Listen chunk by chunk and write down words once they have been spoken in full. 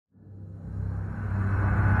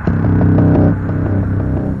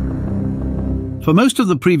For most of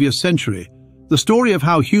the previous century, the story of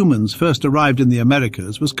how humans first arrived in the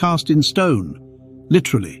Americas was cast in stone,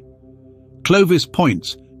 literally. Clovis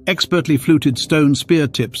points, expertly fluted stone spear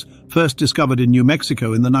tips first discovered in New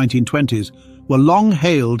Mexico in the 1920s, were long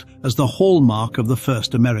hailed as the hallmark of the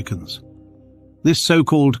first Americans. This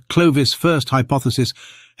so-called Clovis first hypothesis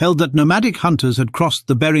held that nomadic hunters had crossed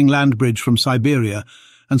the Bering Land Bridge from Siberia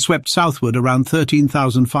and swept southward around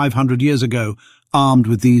 13,500 years ago, armed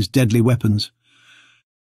with these deadly weapons.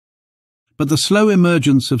 But the slow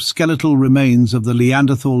emergence of skeletal remains of the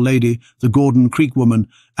Neanderthal lady, the Gordon Creek woman,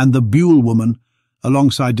 and the Buell woman,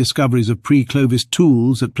 alongside discoveries of pre-Clovis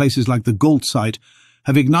tools at places like the Gault site,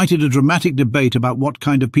 have ignited a dramatic debate about what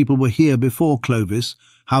kind of people were here before Clovis,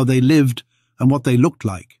 how they lived, and what they looked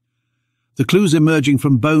like. The clues emerging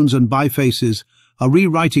from bones and bifaces are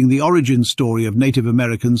rewriting the origin story of Native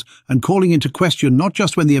Americans and calling into question not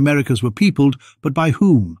just when the Americas were peopled, but by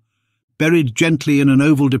whom. Buried gently in an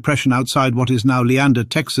oval depression outside what is now Leander,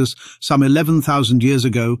 Texas, some 11,000 years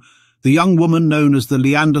ago, the young woman known as the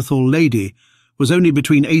Neanderthal lady was only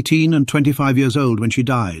between 18 and 25 years old when she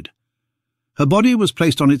died. Her body was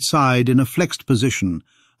placed on its side in a flexed position,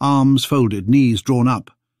 arms folded, knees drawn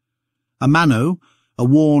up. A mano, a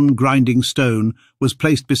worn, grinding stone, was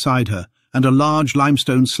placed beside her, and a large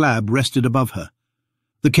limestone slab rested above her.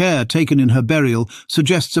 The care taken in her burial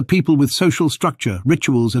suggests a people with social structure,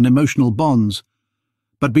 rituals, and emotional bonds.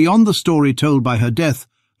 But beyond the story told by her death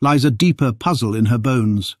lies a deeper puzzle in her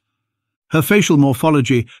bones. Her facial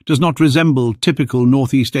morphology does not resemble typical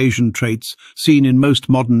Northeast Asian traits seen in most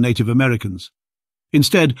modern Native Americans.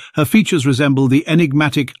 Instead, her features resemble the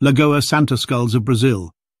enigmatic Lagoa Santa skulls of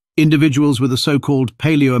Brazil, individuals with a so-called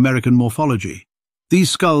Paleo-American morphology. These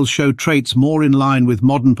skulls show traits more in line with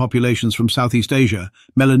modern populations from Southeast Asia,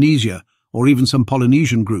 Melanesia, or even some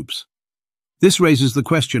Polynesian groups. This raises the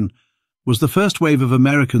question, was the first wave of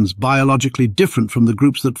Americans biologically different from the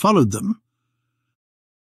groups that followed them?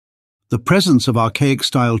 The presence of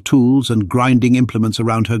archaic-style tools and grinding implements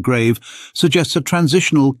around her grave suggests a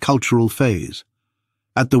transitional cultural phase.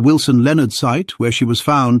 At the Wilson Leonard site, where she was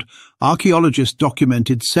found, archaeologists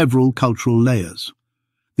documented several cultural layers.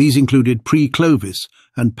 These included pre-Clovis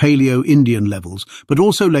and Paleo-Indian levels, but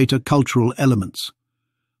also later cultural elements.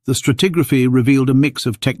 The stratigraphy revealed a mix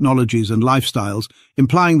of technologies and lifestyles,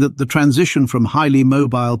 implying that the transition from highly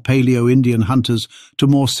mobile Paleo-Indian hunters to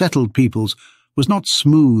more settled peoples was not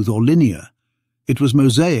smooth or linear. It was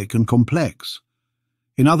mosaic and complex.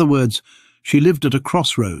 In other words, she lived at a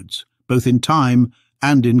crossroads, both in time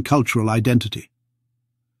and in cultural identity.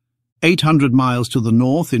 800 miles to the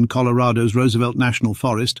north in Colorado's Roosevelt National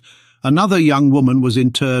Forest, another young woman was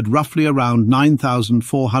interred roughly around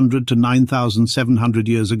 9,400 to 9,700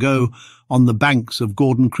 years ago on the banks of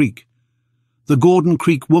Gordon Creek. The Gordon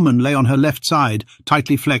Creek woman lay on her left side,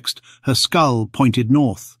 tightly flexed, her skull pointed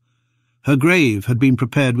north. Her grave had been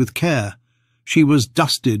prepared with care. She was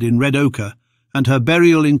dusted in red ochre, and her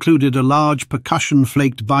burial included a large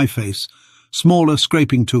percussion-flaked biface, smaller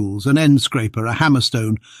scraping tools, an end scraper, a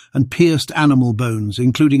hammerstone, and pierced animal bones,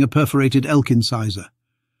 including a perforated elk incisor.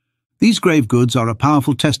 These grave goods are a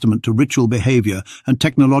powerful testament to ritual behavior and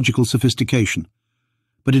technological sophistication.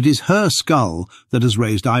 But it is her skull that has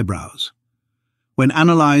raised eyebrows. When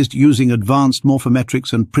analyzed using advanced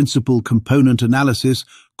morphometrics and principal component analysis,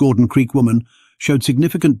 Gordon Creek woman showed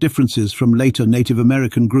significant differences from later Native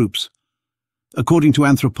American groups. According to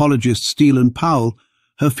anthropologist Steele and Powell,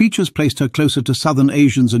 her features placed her closer to Southern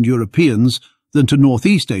Asians and Europeans than to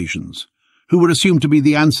Northeast Asians, who were assumed to be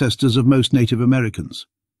the ancestors of most Native Americans.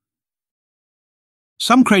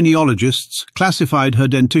 Some craniologists classified her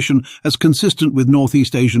dentition as consistent with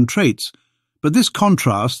Northeast Asian traits, but this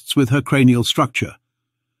contrasts with her cranial structure.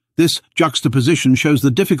 This juxtaposition shows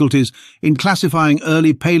the difficulties in classifying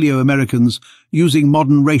early Paleo-Americans using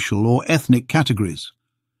modern racial or ethnic categories.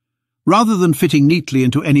 Rather than fitting neatly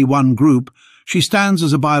into any one group, she stands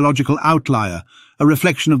as a biological outlier, a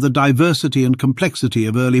reflection of the diversity and complexity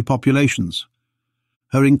of early populations.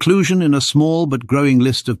 Her inclusion in a small but growing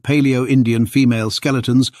list of Paleo-Indian female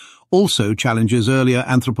skeletons also challenges earlier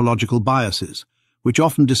anthropological biases, which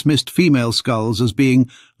often dismissed female skulls as being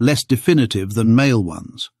less definitive than male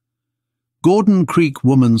ones. Gordon Creek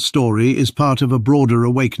woman's story is part of a broader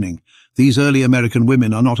awakening. These early American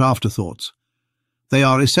women are not afterthoughts. They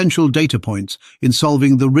are essential data points in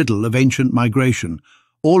solving the riddle of ancient migration,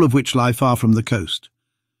 all of which lie far from the coast.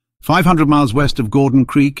 500 miles west of Gordon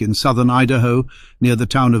Creek in southern Idaho, near the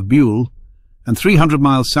town of Buell, and 300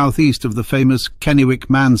 miles southeast of the famous Kennewick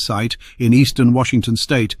Man site in eastern Washington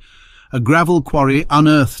state, a gravel quarry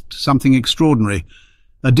unearthed something extraordinary,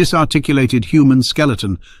 a disarticulated human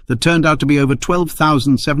skeleton that turned out to be over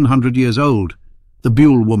 12,700 years old, the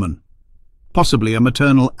Buell woman. Possibly a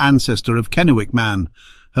maternal ancestor of Kennewick man,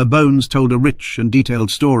 her bones told a rich and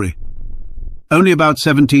detailed story. Only about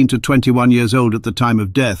 17 to 21 years old at the time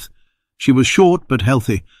of death, she was short but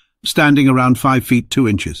healthy, standing around 5 feet 2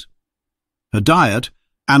 inches. Her diet,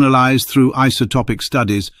 analyzed through isotopic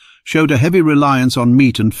studies, showed a heavy reliance on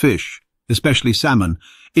meat and fish, especially salmon,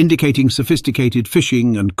 indicating sophisticated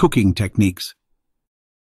fishing and cooking techniques.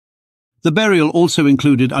 The burial also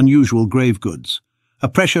included unusual grave goods. A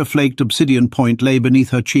pressure-flaked obsidian point lay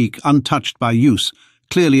beneath her cheek, untouched by use,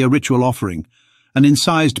 clearly a ritual offering. An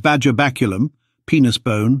incised badger baculum, penis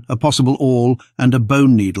bone, a possible awl, and a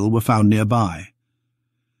bone needle were found nearby.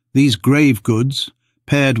 These grave goods,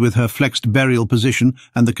 paired with her flexed burial position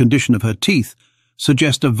and the condition of her teeth,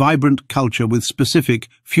 suggest a vibrant culture with specific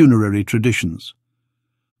funerary traditions.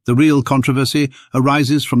 The real controversy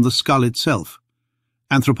arises from the skull itself.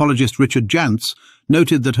 Anthropologist Richard Jantz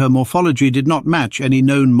noted that her morphology did not match any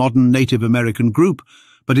known modern Native American group,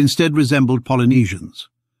 but instead resembled Polynesians.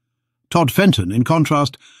 Todd Fenton, in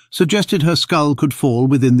contrast, suggested her skull could fall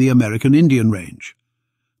within the American Indian range.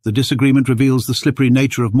 The disagreement reveals the slippery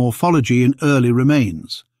nature of morphology in early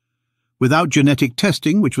remains. Without genetic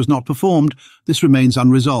testing, which was not performed, this remains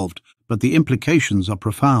unresolved, but the implications are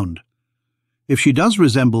profound. If she does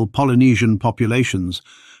resemble Polynesian populations,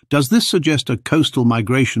 does this suggest a coastal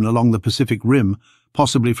migration along the Pacific Rim,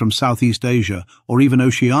 possibly from Southeast Asia or even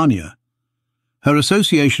Oceania? Her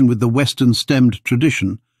association with the Western-stemmed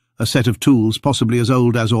tradition, a set of tools possibly as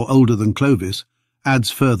old as or older than Clovis,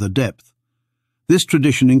 adds further depth. This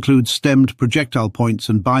tradition includes stemmed projectile points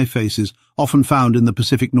and bifaces often found in the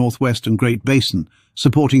Pacific Northwest and Great Basin,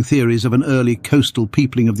 supporting theories of an early coastal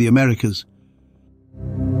peopling of the Americas.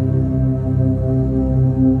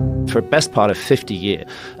 For the best part of 50 years,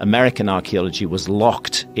 American archaeology was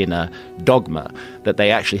locked in a dogma that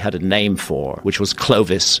they actually had a name for, which was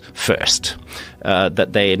Clovis first.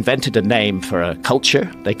 That they invented a name for a culture.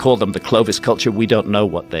 They called them the Clovis culture. We don't know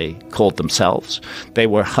what they called themselves. They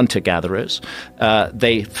were hunter-gatherers.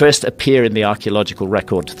 They first appear in the archaeological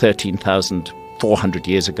record 13,400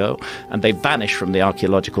 years ago, and they vanished from the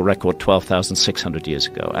archaeological record 12,600 years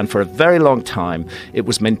ago. And for a very long time, it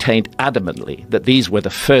was maintained adamantly that these were the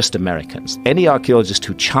first Americans. Any archaeologist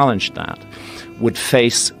who challenged that would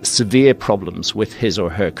face severe problems with his or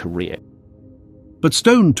her career. But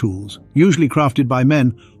stone tools, usually crafted by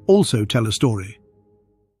men, also tell a story.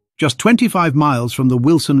 Just 25 miles from the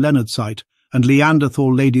Wilson Leonard site and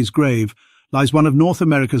Neanderthal lady's grave lies one of North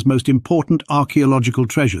America's most important archaeological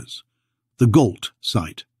treasures, the Gault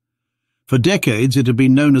site. For decades it had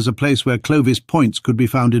been known as a place where Clovis points could be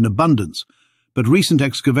found in abundance, but recent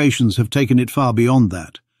excavations have taken it far beyond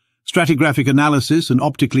that. Stratigraphic analysis and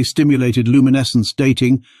optically stimulated luminescence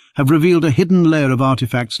dating have revealed a hidden layer of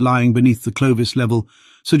artifacts lying beneath the Clovis level,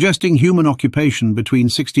 suggesting human occupation between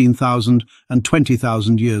 16,000 and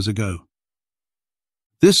 20,000 years ago.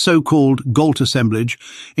 This so-called Gault assemblage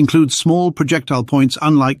includes small projectile points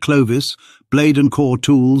unlike Clovis, blade and core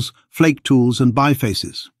tools, flake tools and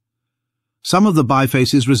bifaces. Some of the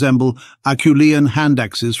bifaces resemble acheulean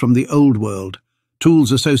handaxes from the Old World,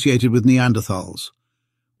 tools associated with Neanderthals.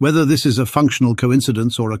 Whether this is a functional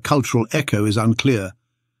coincidence or a cultural echo is unclear,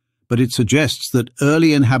 but it suggests that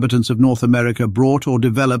early inhabitants of North America brought or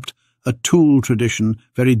developed a tool tradition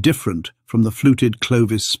very different from the fluted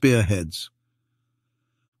Clovis spearheads.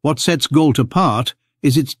 What sets Gault apart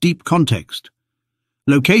is its deep context.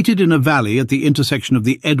 Located in a valley at the intersection of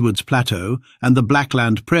the Edwards Plateau and the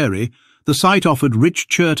Blackland Prairie, the site offered rich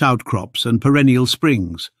chert outcrops and perennial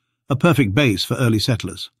springs, a perfect base for early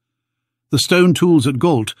settlers. The stone tools at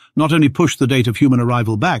Gault not only push the date of human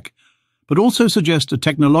arrival back, but also suggest a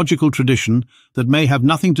technological tradition that may have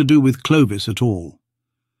nothing to do with Clovis at all.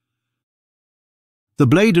 The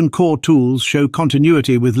blade and core tools show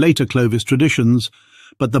continuity with later Clovis traditions,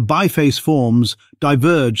 but the biface forms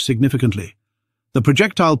diverge significantly. The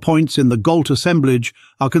projectile points in the Gault assemblage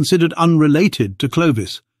are considered unrelated to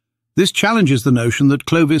Clovis. This challenges the notion that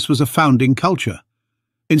Clovis was a founding culture.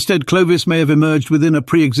 Instead, Clovis may have emerged within a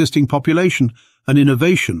pre-existing population, an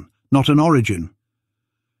innovation, not an origin.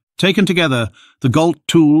 Taken together, the Gault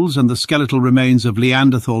tools and the skeletal remains of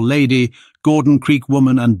Neanderthal lady, Gordon Creek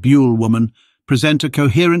woman and Buell woman present a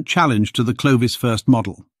coherent challenge to the Clovis first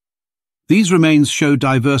model. These remains show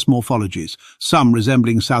diverse morphologies, some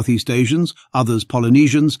resembling Southeast Asians, others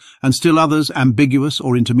Polynesians, and still others ambiguous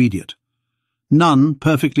or intermediate. None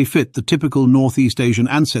perfectly fit the typical Northeast Asian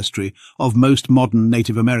ancestry of most modern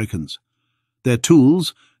Native Americans. Their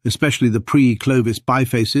tools, especially the pre-Clovis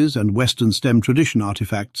bifaces and Western stem tradition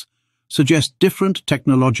artifacts, suggest different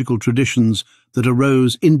technological traditions that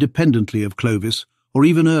arose independently of Clovis or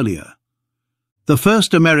even earlier. The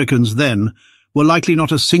first Americans, then, were likely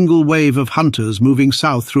not a single wave of hunters moving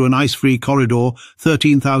south through an ice-free corridor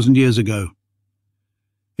 13,000 years ago.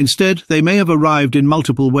 Instead, they may have arrived in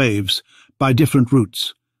multiple waves, by different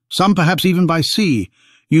routes, some perhaps even by sea,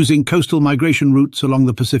 using coastal migration routes along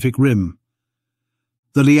the Pacific Rim.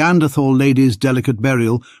 The Neanderthal lady's delicate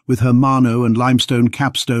burial, with her Mano and limestone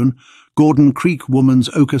capstone, Gordon Creek woman's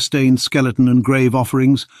ochre-stained skeleton and grave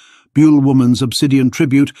offerings, Buell woman's obsidian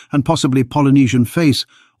tribute, and possibly Polynesian face,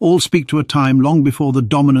 all speak to a time long before the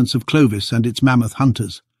dominance of Clovis and its mammoth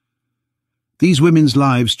hunters. These women's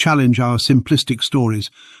lives challenge our simplistic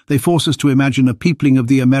stories. They force us to imagine a peopling of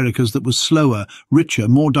the Americas that was slower, richer,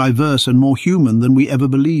 more diverse and more human than we ever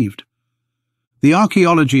believed. The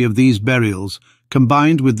archaeology of these burials,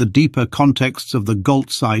 combined with the deeper contexts of the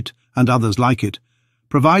Gault site and others like it,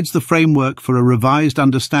 provides the framework for a revised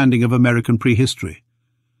understanding of American prehistory.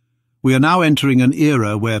 We are now entering an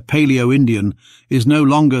era where Paleo-Indian is no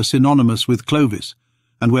longer synonymous with Clovis,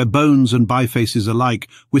 and where bones and bifaces alike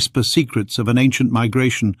whisper secrets of an ancient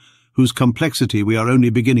migration whose complexity we are only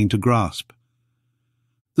beginning to grasp.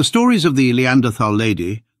 The stories of the Neanderthal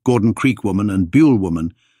lady, Gordon Creek woman and Buell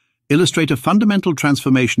woman illustrate a fundamental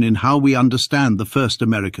transformation in how we understand the first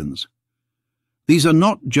Americans. These are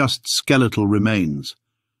not just skeletal remains.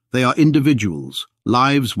 They are individuals,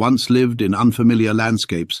 lives once lived in unfamiliar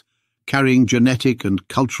landscapes, carrying genetic and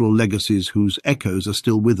cultural legacies whose echoes are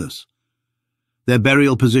still with us. Their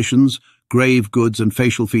burial positions, grave goods and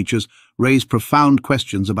facial features raise profound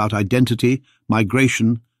questions about identity,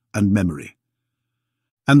 migration and memory.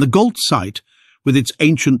 And the Gault site, with its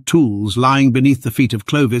ancient tools lying beneath the feet of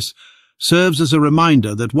Clovis, serves as a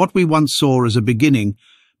reminder that what we once saw as a beginning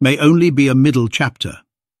may only be a middle chapter.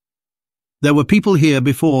 There were people here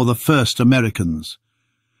before the first Americans.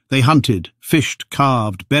 They hunted, fished,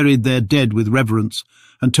 carved, buried their dead with reverence,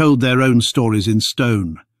 and told their own stories in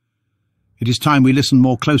stone. It is time we listen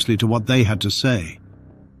more closely to what they had to say.